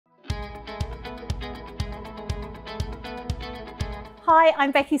Hi,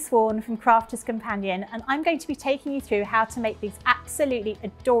 I'm Becky Swan from Crafter's Companion, and I'm going to be taking you through how to make these absolutely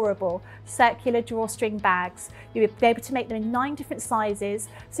adorable circular drawstring bags. You'll be able to make them in 9 different sizes,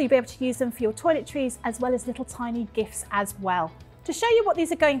 so you'll be able to use them for your toiletries as well as little tiny gifts as well. To show you what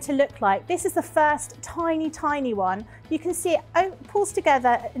these are going to look like, this is the first tiny one. You can see it pulls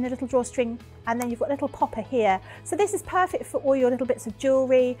together in a little drawstring, and then you've got a little popper here. So this is perfect for all your little bits of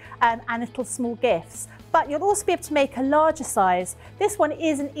jewellery and little small gifts. But you'll also be able to make a larger size. This one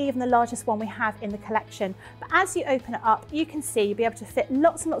isn't even the largest one we have in the collection. But as you open it up, you can see you'll be able to fit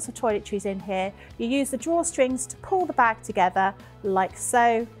lots and lots of toiletries in here. You use the drawstrings to pull the bag together like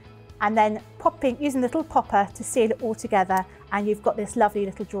so, and then using the little popper to seal it all together, and you've got this lovely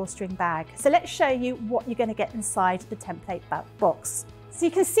little drawstring bag. So let's show you what you're going to get inside the template box. So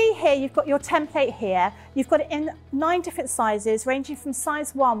you can see here, you've got your template here. You've got it in 9 different sizes, ranging from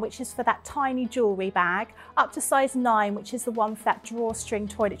size 1, which is for that tiny jewellery bag, up to size 9, which is the one for that drawstring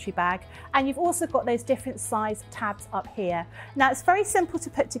toiletry bag. And you've also got those different size tabs up here. Now it's very simple to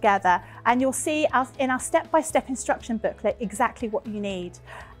put together, and you'll see in our step-by-step instruction booklet exactly what you need.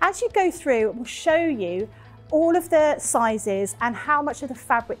 As you go through, it will show you all of the sizes and how much of the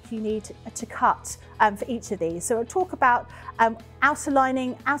fabric you need to cut for each of these. So we'll talk about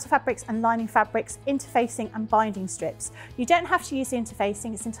outer fabrics and lining fabrics, interfacing and binding strips. You don't have to use the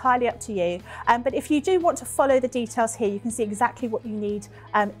interfacing, it's entirely up to you. But if you do want to follow the details here, you can see exactly what you need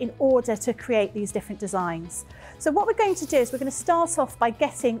in order to create these different designs. So what we're going to do is we're going to start off by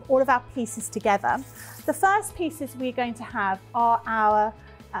getting all of our pieces together. The first pieces we're going to have are our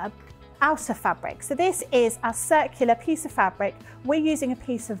outer fabric. So this is a circular piece of fabric. We're using a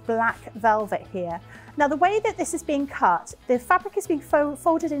piece of black velvet here. Now the way that this is being cut, the fabric is being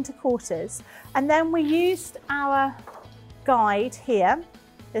folded into quarters, and then we used our guide here,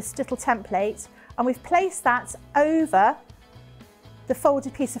 this little template, and we've placed that over the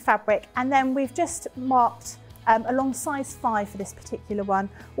folded piece of fabric, and then we've just marked along size 5 for this particular one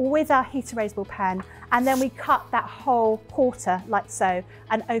with our heat erasable pen, and then we cut that whole quarter like so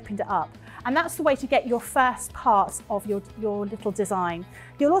and opened it up. And that's the way to get your first part of your little design.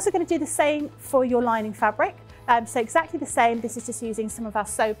 You're also going to do the same for your lining fabric. So exactly the same, this is just using some of our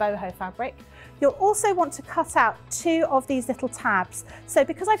So Boho fabric. You'll also want to cut out 2 of these little tabs. So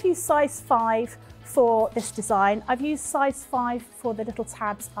because I've used size 5 for this design, I've used size 5 for the little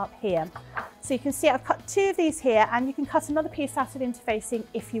tabs up here. So you can see I've cut 2 of these here, and you can cut another piece out of interfacing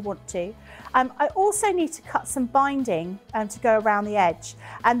if you want to. I also need to cut some binding to go around the edge,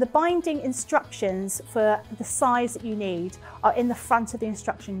 and the binding instructions for the size that you need are in the front of the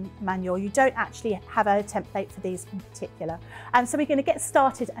instruction manual. You don't actually have a template for these in particular. So we're going to get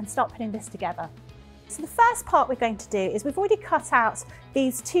started and start putting this together. So the first part we're going to do is we've already cut out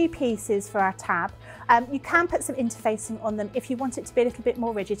these 2 pieces for our tab. You can put some interfacing on them if you want it to be a little bit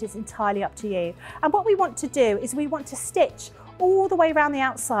more rigid. It's entirely up to you. And what we want to do is we want to stitch all the way around the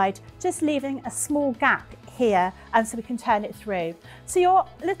outside, just leaving a small gap here, so we can turn it through. So your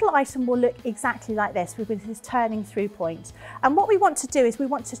little item will look exactly like this with this turning through point. And what we want to do is we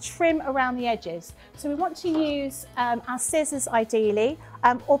want to trim around the edges. So we want to use our scissors ideally,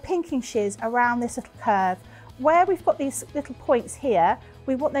 or pinking shears around this little curve. Where we've got these little points here,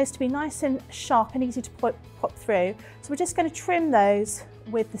 we want those to be nice and sharp and easy to pop through. So we're just going to trim those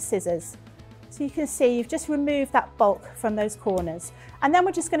with the scissors. So you can see you've just removed that bulk from those corners. And then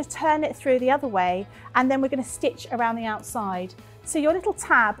we're just going to turn it through the other way, and then we're going to stitch around the outside. So your little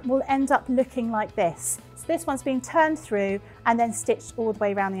tab will end up looking like this. So this one's being turned through and then stitched all the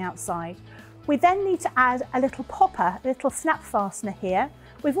way around the outside. We then need to add a little popper, a little snap fastener here.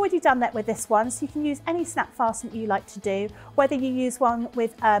 We've already done that with this one, so you can use any snap fastener you like to do, whether you use one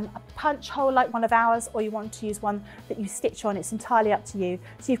with a punch hole like one of ours, or you want to use one that you stitch on. It's entirely up to you.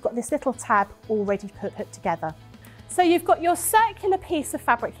 So you've got this little tab already put together. So you've got your circular piece of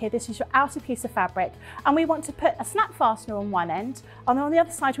fabric here. This is your outer piece of fabric, and we want to put a snap fastener on one end, and on the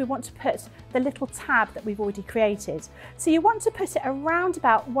other side we want to put the little tab that we've already created. So you want to put it around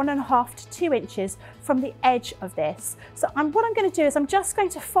about 1.5 to 2 inches from the edge of this. So what I'm going to do is I'm just going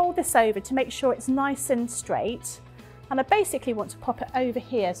to fold this over to make sure it's nice and straight, and I basically want to pop it over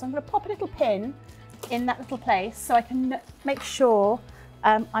here. So I'm going to pop a little pin in that little place so I can make sure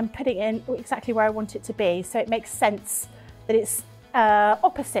I'm putting it in exactly where I want it to be, so it makes sense that it's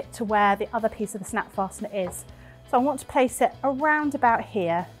opposite to where the other piece of the snap fastener is. So I want to place it around about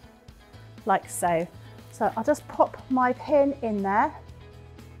here, like so. So I'll just pop my pin in there,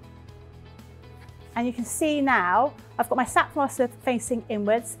 and you can see now I've got my snap fastener facing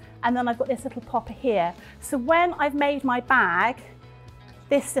inwards, and then I've got this little popper here. So when I've made my bag,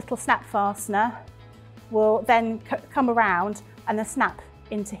 this little snap fastener will then come around and then snap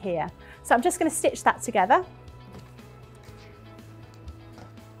into here. So I'm just going to stitch that together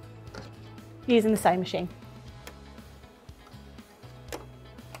using the sewing machine.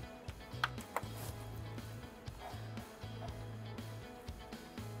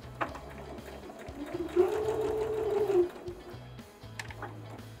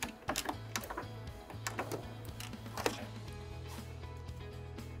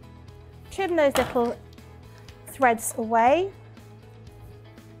 Trim those little threads away,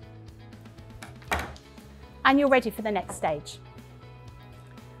 and you're ready for the next stage.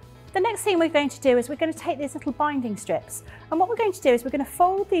 The next thing we're going to do is we're going to take these little binding strips, and what we're going to do is we're going to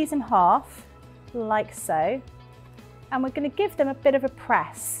fold these in half like so, and we're going to give them a bit of a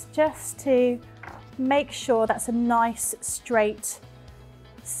press just to make sure that's a nice straight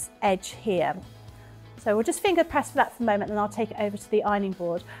edge here. So we'll just finger press for that for a moment, and I'll take it over to the ironing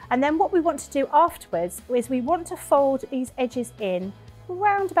board. And then what we want to do afterwards is we want to fold these edges in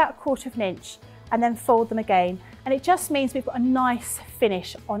around about 1/4 of an inch and then fold them again. And it just means we've got a nice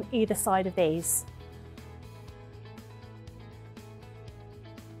finish on either side of these.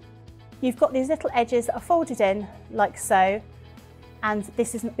 You've got these little edges that are folded in like so, and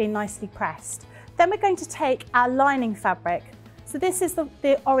this has been nicely pressed. Then we're going to take our lining fabric. So this is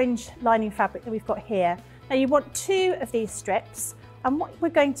the orange lining fabric that we've got here. Now you want 2 of these strips, and what we're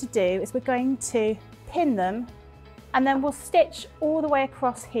going to do is we're going to pin them, and then we'll stitch all the way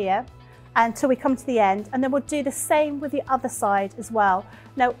across here until we come to the end, and then we'll do the same with the other side as well.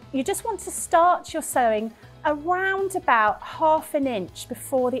 Now you just want to start your sewing around about 1/2 an inch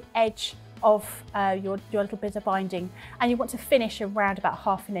before the edge of your little bit of binding, and you want to finish around about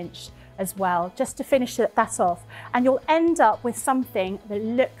 1/2 an inch as well, just to finish that off, and you'll end up with something that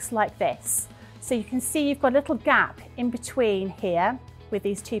looks like this. So you can see you've got a little gap in between here with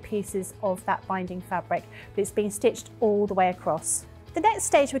these 2 pieces of that binding fabric, but it's been stitched all the way across. The next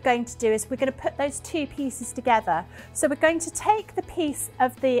stage we're going to do is we're going to put those 2 pieces together. So we're going to take the piece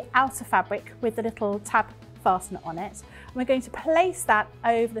of the outer fabric with the little tab fastener on it, and we're going to place that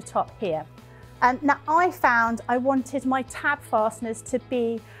over the top here. Now I found I wanted my tab fasteners to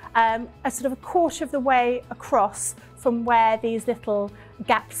be a sort of 1/4 of the way across from where these little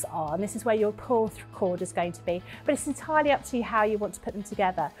gaps are, and this is where your pull cord is going to be, but it's entirely up to you how you want to put them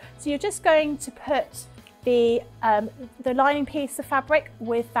together. So you're just going to put the lining piece of fabric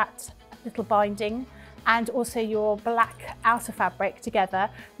with that little binding and also your black outer fabric together.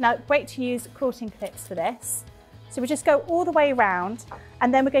 Now great to use quilting clips for this. So we just go all the way around,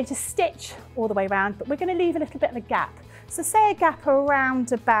 and then we're going to stitch all the way around, but we're going to leave a little bit of a gap. So say a gap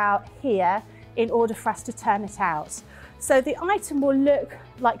around about here in order for us to turn it out. So the item will look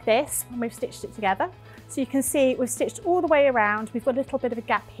like this when we've stitched it together. So you can see we've stitched all the way around, we've got a little bit of a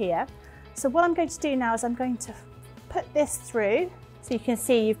gap here. So what I'm going to do now is I'm going to put this through. So you can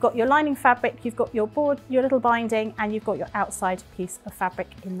see you've got your lining fabric, you've got your board, your little binding, and you've got your outside piece of fabric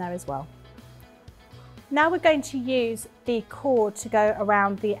in there as well. Now we're going to use the cord to go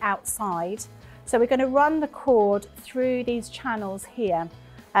around the outside. So we're going to run the cord through these channels here.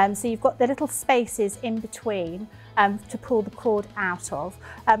 So you've got the little spaces in between to pull the cord out of.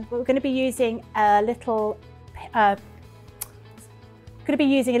 We're going to be using a little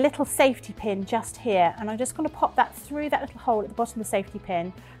safety pin just here, and I'm just going to pop that through that little hole at the bottom of the safety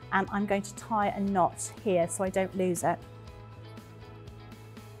pin, and I'm going to tie a knot here so I don't lose it.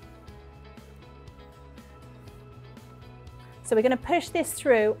 So we're going to push this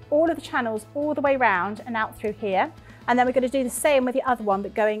through all of the channels all the way round and out through here, and then we're going to do the same with the other one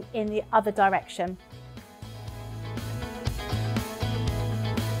but going in the other direction.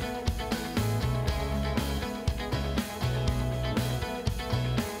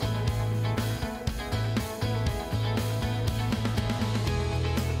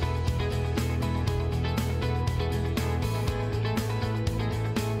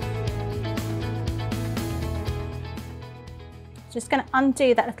 Just going to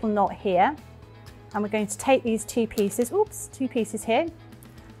undo that little knot here, and we're going to take these 2 pieces, 2 pieces here,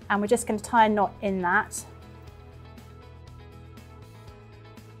 and we're just going to tie a knot in that.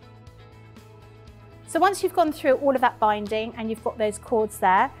 So once you've gone through all of that binding and you've got those cords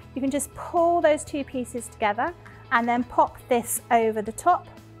there, you can just pull those 2 pieces together and then pop this over the top,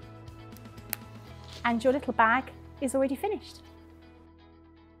 and your little bag is already finished.